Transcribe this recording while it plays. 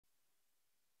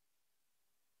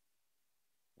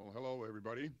Well, hello,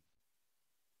 everybody.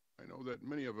 I know that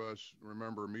many of us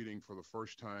remember meeting for the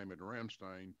first time at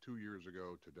Ramstein 2 years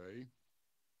ago today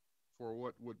for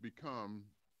what would become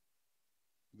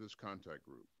this contact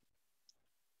group.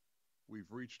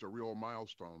 We've reached a real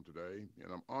milestone today,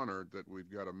 and I'm honored that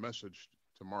we've got a message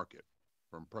to mark it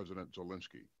from President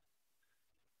Zelensky.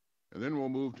 And then we'll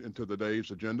move into the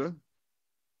day's agenda.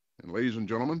 And ladies and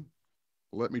gentlemen,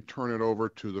 let me turn it over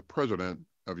to the President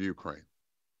of Ukraine.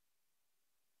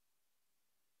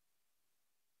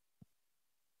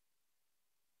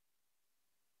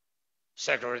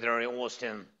 Secretary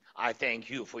Austin, I thank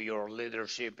you for your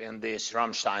leadership in this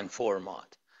Ramstein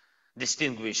format.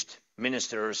 Distinguished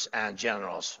ministers and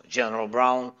generals, General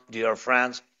Brown, dear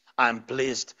friends, I'm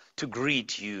pleased to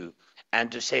greet you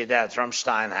and to say that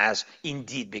Ramstein has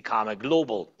indeed become a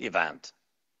global event.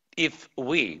 If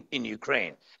we in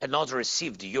Ukraine had not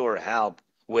received your help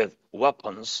with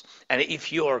weapons, and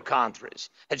if your countries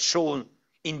had shown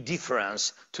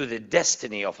indifference to the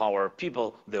destiny of our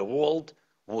people, the world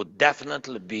would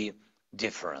definitely be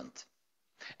different.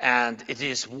 And it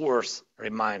is worth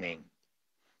reminding,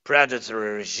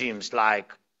 predatory regimes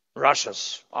like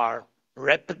Russia's are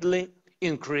rapidly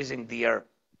increasing their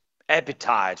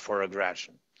appetite for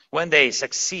aggression. When they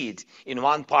succeed in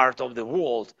one part of the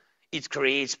world, it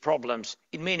creates problems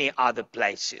in many other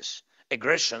places.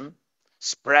 Aggression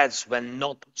spreads when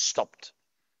not stopped.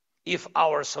 If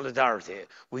our solidarity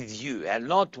with you had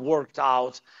not worked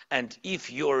out, and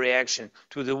if your reaction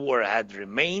to the war had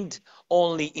remained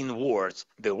only in words,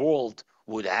 the world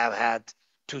would have had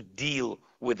to deal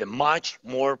with a much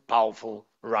more powerful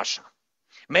Russia.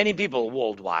 Many people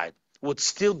worldwide would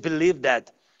still believe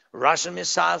that Russian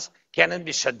missiles cannot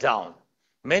be shut down.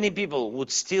 Many people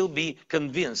would still be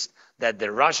convinced that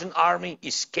the Russian army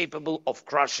is capable of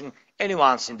crushing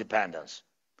anyone's independence.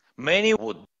 Many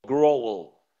would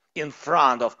grovel in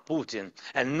front of Putin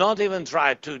and not even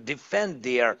try to defend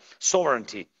their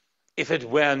sovereignty if it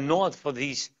were not for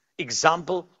this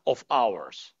example of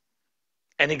ours.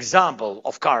 An example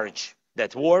of courage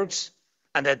that works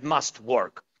and that must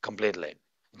work completely.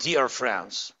 Dear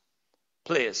friends,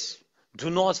 please do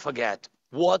not forget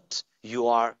what you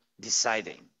are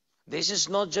deciding. This is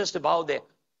not just about the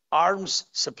arms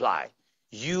supply.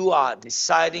 You are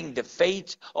deciding the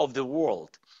fate of the world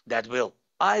that will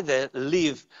either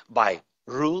live by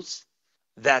rules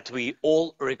that we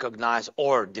all recognize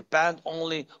or depend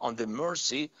only on the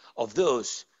mercy of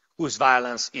those whose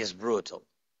violence is brutal.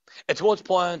 At what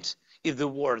point is the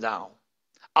war down?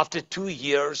 After 2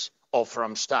 years of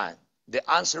Ramstein, the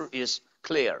answer is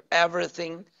clear.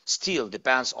 Everything still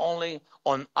depends only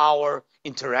on our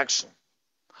interaction,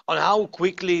 on how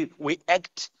quickly we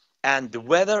act and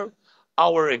whether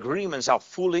our agreements are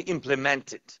fully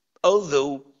implemented.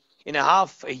 Although in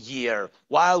half a year,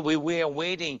 while we were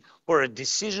waiting for a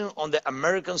decision on the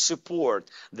American support,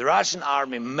 the Russian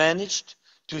army managed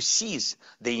to seize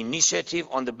the initiative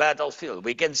on the battlefield.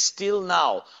 We can still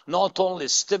now not only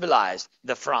stabilize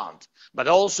the front, but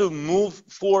also move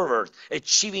forward,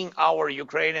 achieving our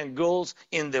Ukrainian goals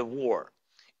in the war.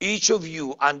 Each of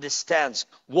you understands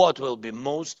what will be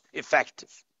most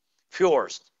effective.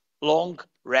 First,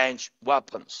 long-range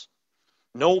weapons.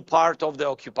 No part of the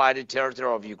occupied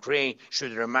territory of Ukraine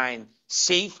should remain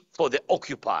safe for the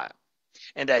occupier.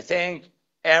 And I thank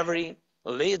every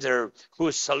leader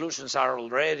whose solutions are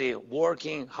already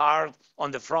working hard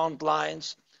on the front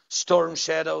lines, storm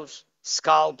shadows,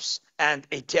 scalps, and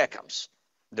ATACMS.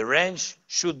 The range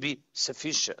should be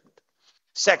sufficient.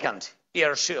 Second,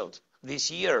 air shield.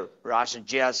 This year, Russian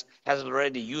jets has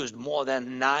already used more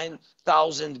than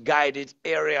 9,000 guided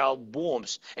aerial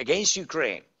bombs against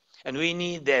Ukraine. And we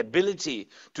need the ability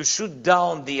to shoot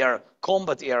down their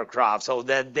combat aircraft so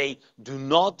that they do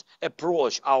not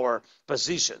approach our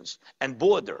positions and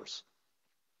borders.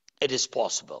 It is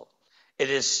possible.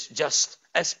 It is just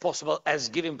as possible as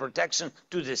giving protection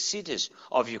to the cities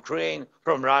of Ukraine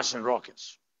from Russian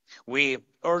rockets. We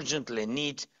urgently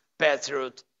need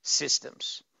Patriot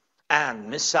systems and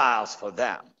missiles for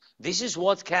them. This is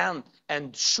what can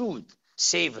and should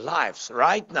save lives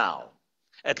right now.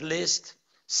 At least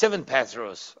 7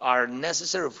 Patriots are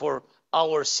necessary for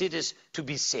our cities to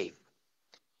be safe.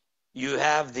 You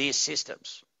have these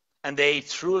systems, and they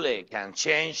truly can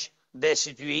change the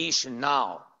situation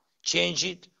now, change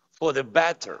it for the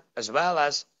better, as well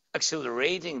as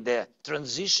accelerating the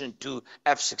transition to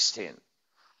F-16.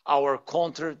 Our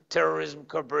counter-terrorism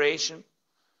cooperation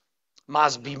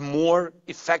must be more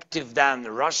effective than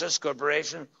Russia's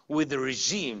cooperation with the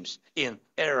regimes in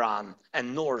Iran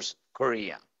and North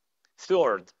Korea.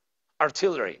 Third,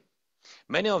 artillery.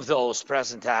 Many of those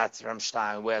present at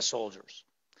Ramstein were soldiers.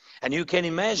 And you can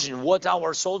imagine what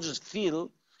our soldiers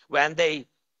feel when they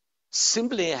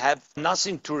simply have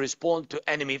nothing to respond to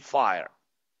enemy fire.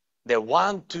 The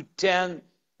 1 to 10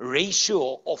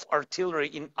 ratio of artillery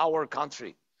in our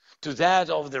country to that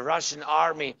of the Russian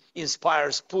army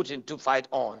inspires Putin to fight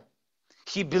on.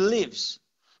 He believes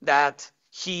that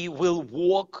he will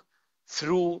walk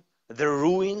through the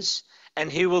ruins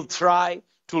and he will try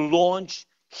to launch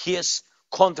his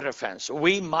counteroffensive.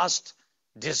 We must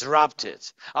disrupt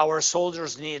it. Our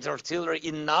soldiers need artillery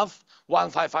enough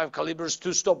 155 calibers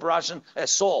to stop Russian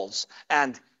assaults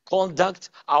and conduct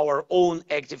our own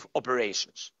active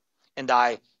operations. And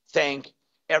I thank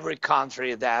every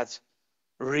country that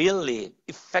really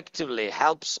effectively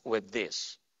helps with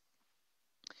this.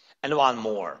 And one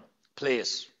more,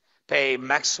 please pay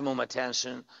maximum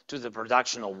attention to the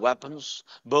production of weapons,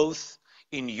 both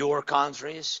in your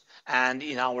countries and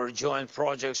in our joint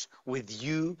projects with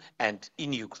you and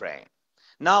in Ukraine.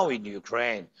 Now in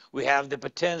Ukraine, we have the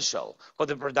potential for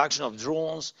the production of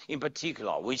drones in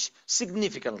particular, which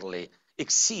significantly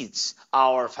exceeds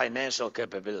our financial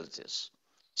capabilities.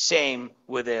 Same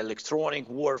with the electronic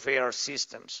warfare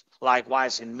systems,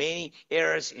 likewise in many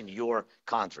areas in your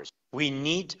countries. We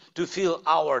need to fill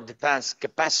our defense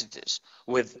capacities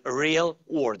with real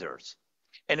orders.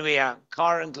 And we are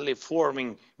currently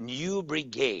forming new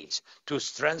brigades to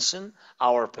strengthen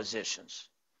our positions.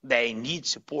 They need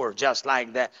support, just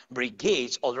like the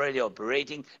brigades already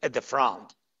operating at the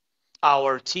front.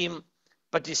 Our team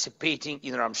participating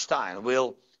in Ramstein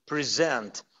will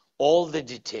present all the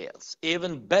details.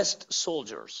 Even best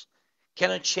soldiers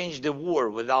cannot change the war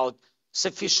without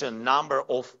sufficient number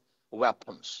of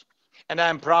weapons. And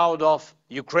I'm proud of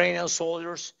Ukrainian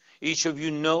soldiers. Each of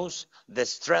you knows the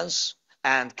strengths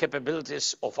and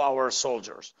capabilities of our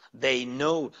soldiers. They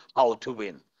know how to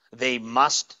win. They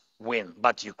must win.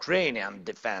 But Ukrainian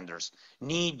defenders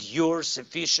need your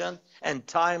sufficient and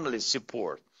timely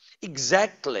support.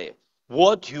 Exactly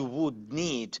what you would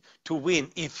need to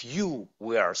win if you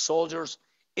were soldiers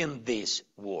in this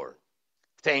war.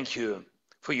 Thank you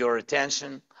for your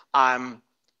attention. I'm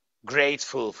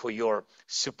grateful for your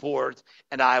support,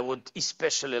 and I would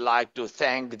especially like to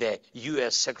thank the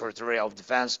U.S. Secretary of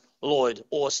Defense, Lloyd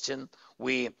Austin.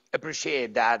 We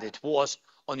appreciate that it was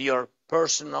on your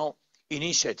personal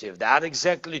initiative that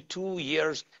exactly 2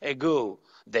 years ago,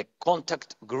 the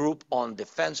contact group on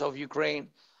defense of Ukraine,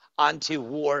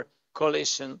 anti-war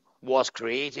coalition was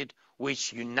created,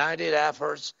 which united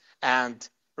efforts and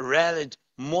rallied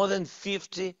more than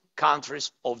 50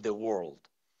 countries of the world.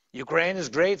 Ukraine is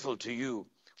grateful to you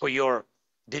for your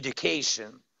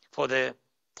dedication, for the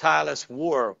tireless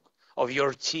work of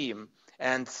your team,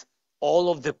 and all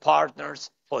of the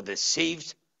partners for the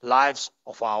saved lives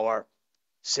of our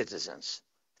citizens.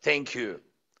 Thank you.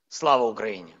 Slava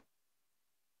Ukraini.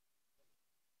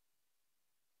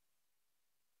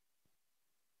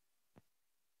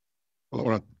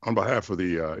 Well, on behalf of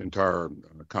the entire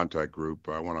contact group,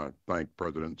 I want to thank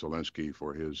President Zelensky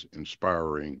for his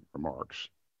inspiring remarks.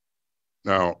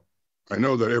 Now, I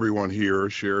know that everyone here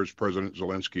shares President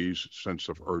Zelensky's sense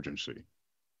of urgency.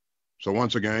 So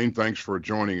once again, thanks for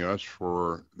joining us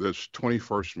for this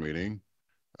 21st meeting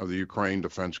of the Ukraine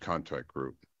Defense Contact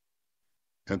Group.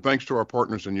 And thanks to our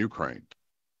partners in Ukraine,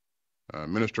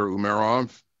 Minister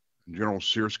Umerov, General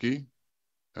Syrski,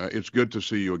 it's good to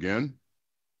see you again.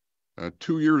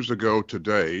 2 years ago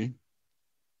today,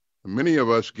 many of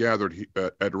us gathered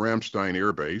at Ramstein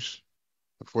Air Base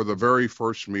for the very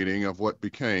first meeting of what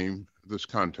became this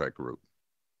contact group.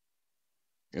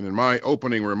 And in my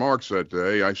opening remarks that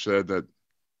day, I said that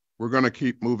we're going to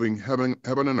keep moving heaven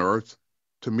and earth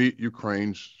to meet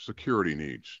Ukraine's security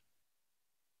needs.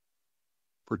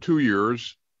 For 2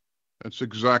 years, that's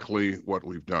exactly what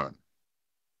we've done.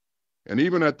 And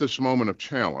even at this moment of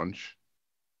challenge,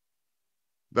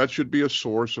 that should be a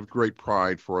source of great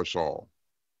pride for us all.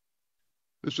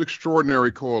 This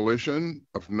extraordinary coalition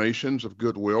of nations of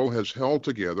goodwill has held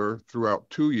together throughout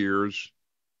 2 years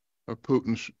of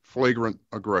Putin's flagrant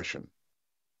aggression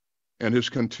and his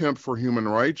contempt for human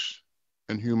rights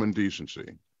and human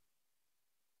decency.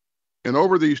 And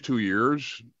over these 2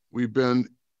 years, we've been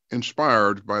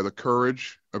inspired by the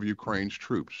courage of Ukraine's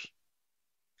troops.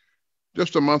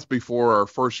 Just a month before our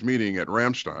first meeting at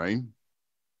Ramstein,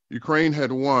 Ukraine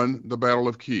had won the Battle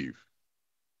of Kyiv,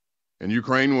 and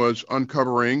Ukraine was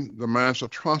uncovering the mass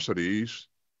atrocities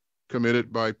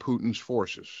committed by Putin's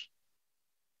forces.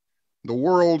 The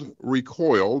world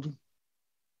recoiled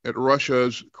at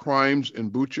Russia's crimes in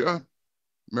Bucha,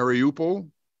 Mariupol,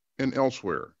 and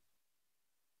elsewhere,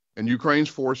 and Ukraine's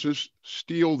forces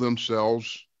steeled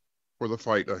themselves for the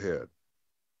fight ahead.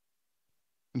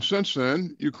 And since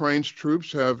then, Ukraine's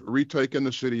troops have retaken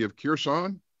the city of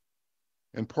Kherson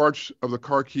and parts of the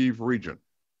Kharkiv region.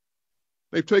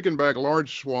 They've taken back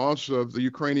large swaths of the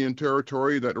Ukrainian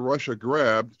territory that Russia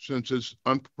grabbed since its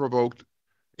unprovoked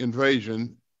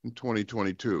invasion in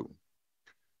 2022.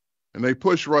 And they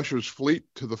pushed Russia's fleet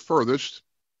to the furthest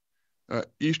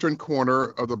eastern corner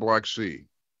of the Black Sea.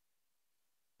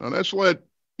 Now, that's led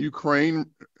Ukraine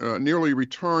nearly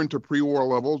return to pre-war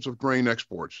levels of grain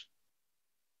exports.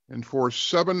 And for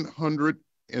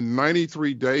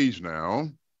 793 days now,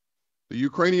 the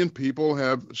Ukrainian people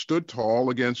have stood tall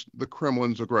against the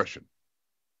Kremlin's aggression.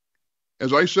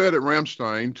 As I said at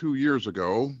Ramstein 2 years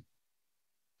ago,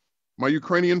 my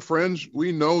Ukrainian friends,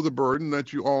 we know the burden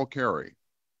that you all carry.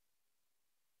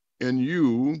 And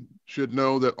you should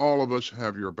know that all of us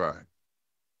have your back.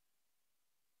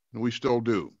 And we still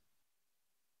do.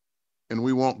 And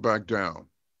we won't back down.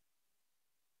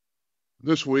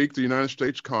 This week, the United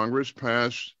States Congress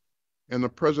passed and the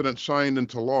President signed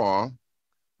into law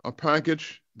a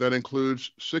package that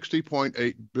includes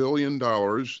 $60.8 billion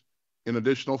in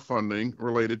additional funding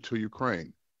related to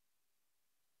Ukraine.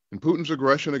 And Putin's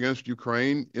aggression against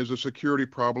Ukraine is a security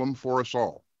problem for us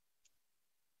all.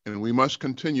 And we must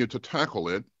continue to tackle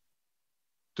it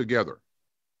together.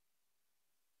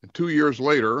 And 2 years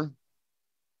later,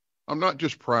 I'm not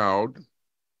just proud,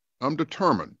 I'm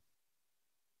determined.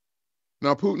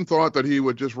 Now, Putin thought that he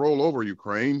would just roll over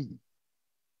Ukraine.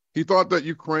 He thought that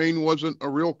Ukraine wasn't a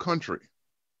real country.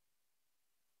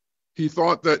 He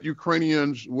thought that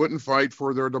Ukrainians wouldn't fight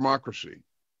for their democracy.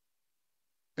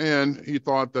 And he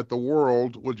thought that the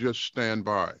world would just stand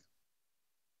by.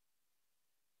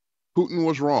 Putin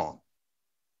was wrong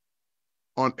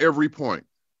on every point.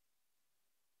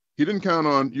 He didn't count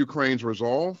on Ukraine's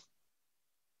resolve,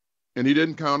 and he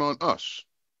didn't count on us,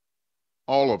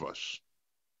 all of us.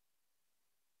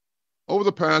 Over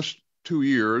the past 2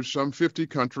 years, some 50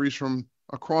 countries from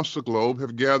across the globe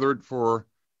have gathered for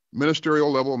ministerial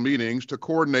level meetings to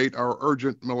coordinate our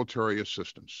urgent military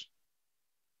assistance.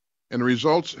 And the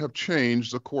results have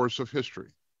changed the course of history.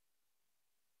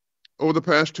 Over the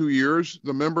past 2 years,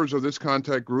 the members of this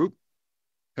contact group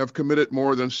have committed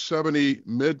more than 70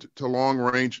 mid to long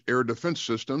range air defense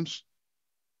systems,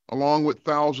 along with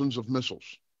thousands of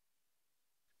missiles.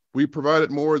 We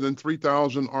provided more than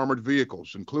 3,000 armored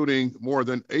vehicles, including more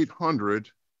than 800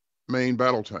 main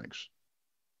battle tanks.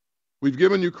 We've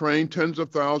given Ukraine tens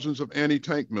of thousands of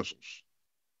anti-tank missiles.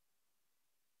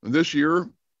 And this year,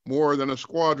 more than a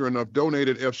squadron of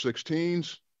donated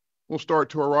F-16s will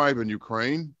start to arrive in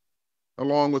Ukraine,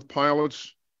 along with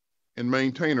pilots and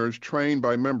maintainers trained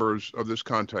by members of this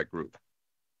contact group.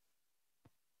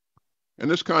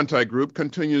 And this contact group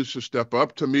continues to step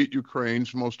up to meet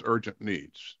Ukraine's most urgent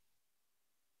needs.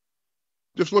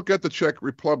 Just look at the Czech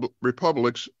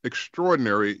Republic's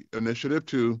extraordinary initiative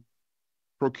to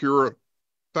procure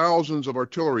thousands of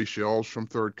artillery shells from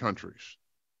third countries.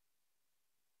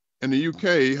 And the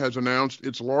UK has announced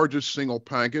its largest single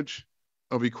package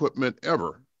of equipment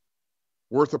ever,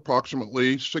 worth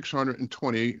approximately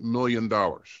 $620 million.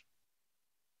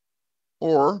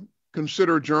 Or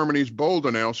consider Germany's bold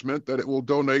announcement that it will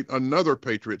donate another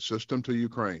Patriot system to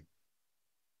Ukraine.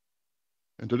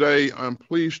 And today, I'm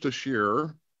pleased to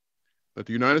share that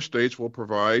the United States will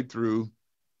provide, through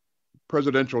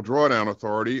Presidential Drawdown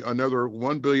Authority, another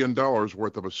 $1 billion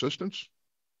worth of assistance,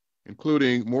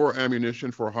 including more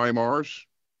ammunition for HIMARS,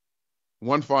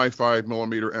 155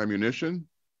 millimeter ammunition,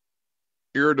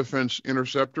 air defense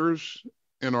interceptors,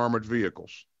 and armored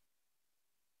vehicles.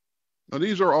 Now,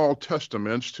 these are all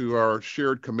testaments to our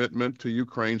shared commitment to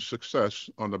Ukraine's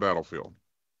success on the battlefield.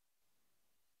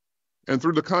 And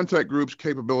through the contact group's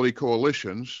capability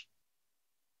coalitions,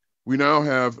 we now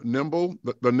have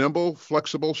the nimble,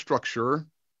 flexible structure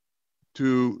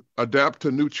to adapt to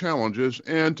new challenges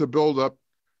and to build up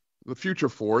the future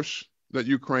force that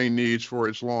Ukraine needs for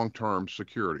its long-term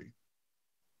security.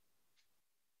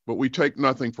 But we take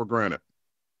nothing for granted.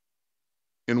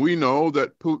 And we know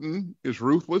that Putin is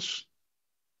ruthless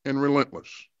and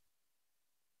relentless.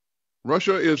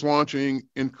 Russia is launching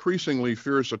increasingly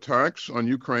fierce attacks on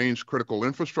Ukraine's critical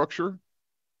infrastructure,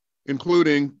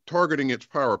 including targeting its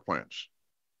power plants.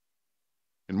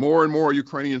 And more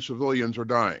Ukrainian civilians are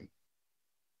dying.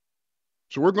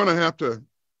 So we're going to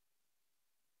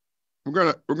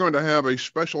have a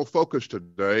special focus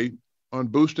today on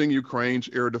boosting Ukraine's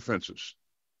air defenses.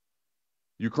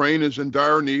 Ukraine is in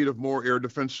dire need of more air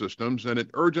defense systems, and it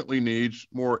urgently needs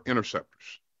more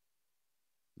interceptors.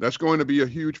 That's going to be a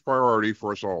huge priority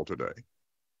for us all today.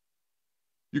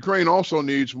 Ukraine also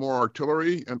needs more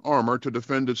artillery and armor to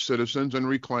defend its citizens and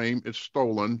reclaim its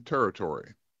stolen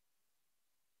territory.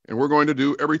 and we're going to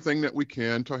do everything that we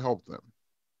can to help them.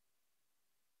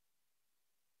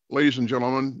 Ladies and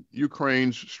gentlemen,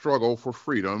 Ukraine's struggle for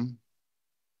freedom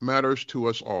matters to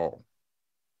us all.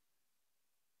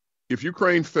 If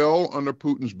Ukraine fell under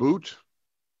Putin's boot,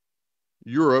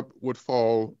 Europe would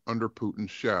fall under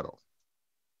Putin's shadow.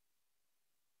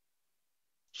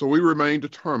 So we remain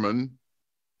determined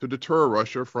to deter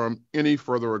Russia from any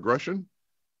further aggression,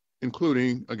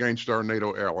 including against our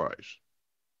NATO allies.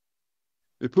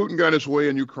 If Putin got his way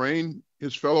in Ukraine,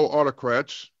 his fellow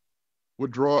autocrats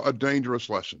would draw a dangerous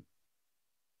lesson,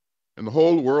 and the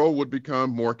whole world would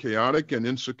become more chaotic and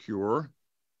insecure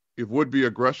if would-be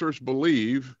aggressors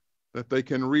believe that they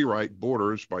can rewrite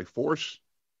borders by force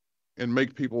and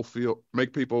make people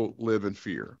live in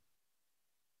fear.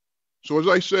 So as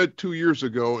I said 2 years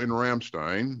ago in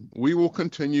Ramstein, we will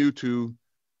continue to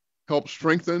help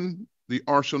strengthen the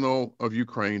arsenal of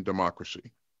Ukraine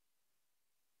democracy.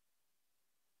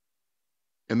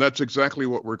 And that's exactly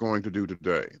what we're going to do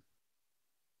today.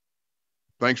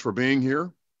 Thanks for being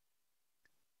here.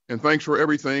 And thanks for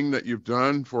everything that you've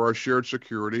done for our shared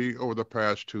security over the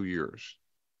past 2 years.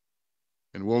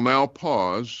 And we'll now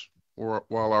pause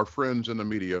while our friends in the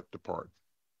media depart.